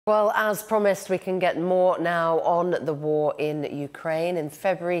Well, as promised, we can get more now on the war in Ukraine. In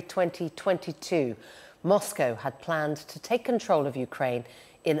February 2022, Moscow had planned to take control of Ukraine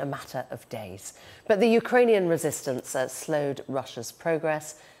in a matter of days. But the Ukrainian resistance slowed Russia's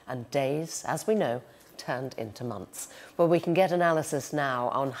progress, and days, as we know, turned into months. Well, we can get analysis now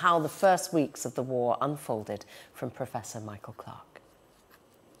on how the first weeks of the war unfolded from Professor Michael Clarke.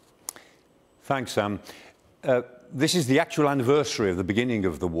 Thanks, Sam. This is the actual anniversary of the beginning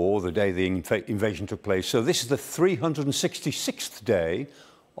of the war, the day the invasion took place. So this is the 366th day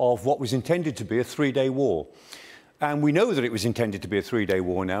of what was intended to be a three-day war. And we know that it was intended to be a three-day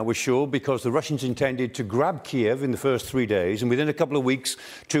war now, we're sure, because the Russians intended to grab Kiev in the first 3 days and within a couple of weeks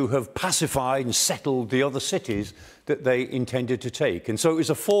to have pacified and settled the other cities that they intended to take. And so it was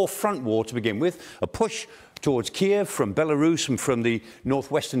a four-front war to begin with, a push towards Kiev from Belarus and from the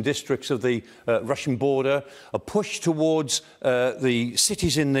northwestern districts of the Russian border, a push towards the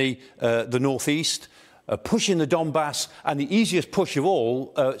cities in the northeast, a push in the Donbass, and the easiest push of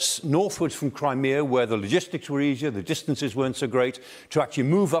all, northwards from Crimea, where the logistics were easier, the distances weren't so great, to actually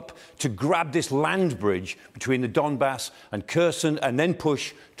move up to grab this land bridge between the Donbass and Kherson, and then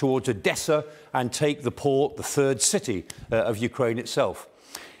push towards Odessa and take the port, the third city of Ukraine itself.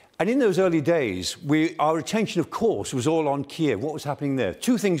 And in those early days, our attention, of course, was all on Kiev, what was happening there.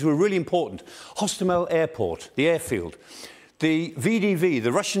 Two things were really important. Hostomel Airport, the airfield. The VDV,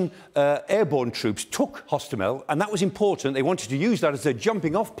 the Russian airborne troops, took Hostomel, and that was important. They wanted to use that as their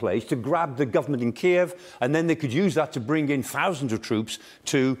jumping-off place to grab the government in Kiev, and then they could use that to bring in thousands of troops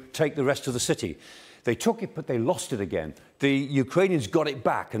to take the rest of the city. They took it, but they lost it again. The Ukrainians got it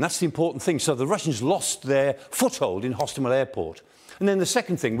back, and that's the important thing. So the Russians lost their foothold in Hostomel Airport. And then the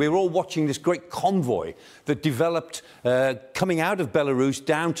second thing, we were all watching this great convoy that developed coming out of Belarus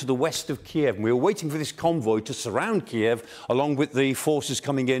down to the west of Kiev. And we were waiting for this convoy to surround Kiev, along with the forces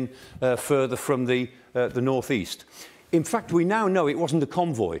coming in further from the northeast. In fact, we now know it wasn't a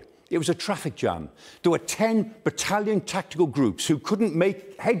convoy. It was a traffic jam. There were 10 battalion tactical groups who couldn't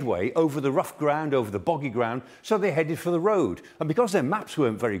make headway over the rough ground, over the boggy ground, so they headed for the road. And because their maps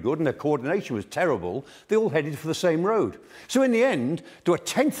weren't very good and their coordination was terrible, they all headed for the same road. So in the end, there were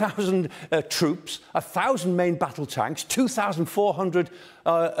 10,000 troops, 1,000 main battle tanks, 2,400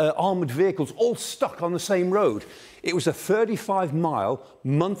 armoured vehicles, all stuck on the same road. It was a 35-mile,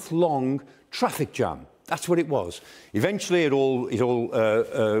 month-long traffic jam. That's what it was. Eventually, it all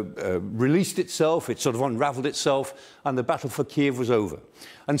released itself, it sort of unravelled itself, and the battle for Kiev was over.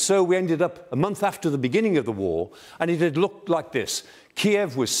 And so we ended up a month after the beginning of the war, and it had looked like this.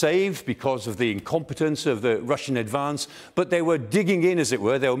 Kiev was saved because of the incompetence of the Russian advance, but they were digging in, as it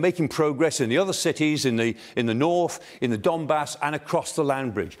were. They were making progress in the other cities, in the north, in the Donbass, and across the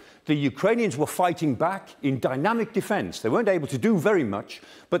land bridge. The Ukrainians were fighting back in dynamic defence. They weren't able to do very much,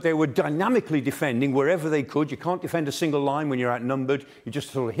 but they were dynamically defending wherever they could. You can't defend a single line when you're outnumbered. You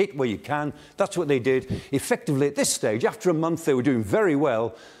just sort of hit where you can. That's what they did. Effectively, at this stage, after a month, they were doing very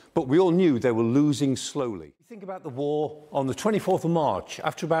well, but we all knew they were losing slowly. Think about the war on the 24th of March,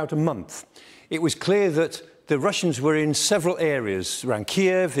 after about a month. It was clear that the Russians were in several areas around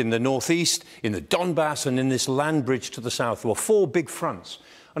Kiev, in the northeast, in the Donbass, and in this land bridge to the south. There were 4 big fronts.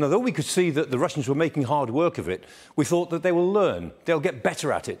 And although we could see that the Russians were making hard work of it, we thought that they will learn, they'll get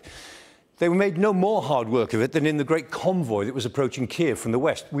better at it. They made no more hard work of it than in the great convoy that was approaching Kiev from the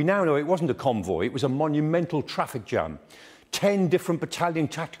west. We now know it wasn't a convoy, it was a monumental traffic jam. 10 different battalion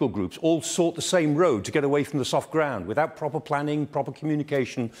tactical groups all sought the same road to get away from the soft ground without proper planning, proper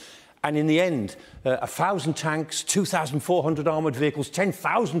communication. And in the end, 1,000 tanks, 2,400 armoured vehicles,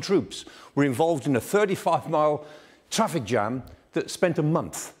 10,000 troops were involved in a 35-mile traffic jam that spent a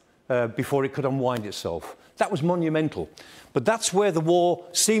month before it could unwind itself. That was monumental. But that's where the war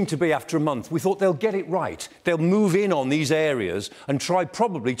seemed to be after a month. We thought they'll get it right. They'll move in on these areas and try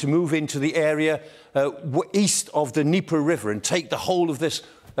probably to move into the area east of the Dnieper River and take the whole of this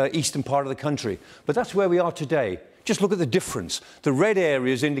eastern part of the country. But that's where we are today. Just look at the difference. The red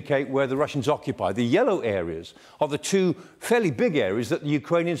areas indicate where the Russians occupy. The yellow areas are the 2 fairly big areas that the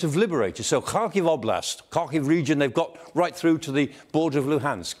Ukrainians have liberated. So Kharkiv Oblast, Kharkiv region, they've got right through to the border of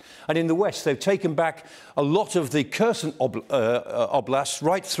Luhansk. And in the west, they've taken back a lot of the Kherson Oblast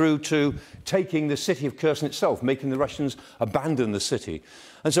right through to taking the city of Kherson itself, making the Russians abandon the city.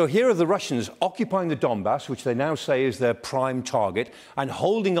 And so here are the Russians occupying the Donbass, which they now say is their prime target, and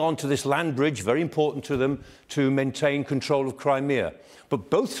holding on to this land bridge, very important to them, to maintain control of Crimea.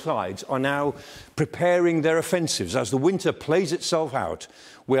 But both sides are now preparing their offensives. As the winter plays itself out,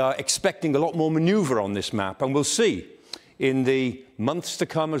 we are expecting a lot more manoeuvre on this map, and we'll see in the months to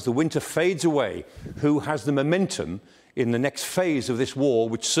come, as the winter fades away, who has the momentum in the next phase of this war,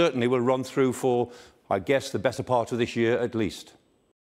 which certainly will run through for, I guess, the better part of this year at least.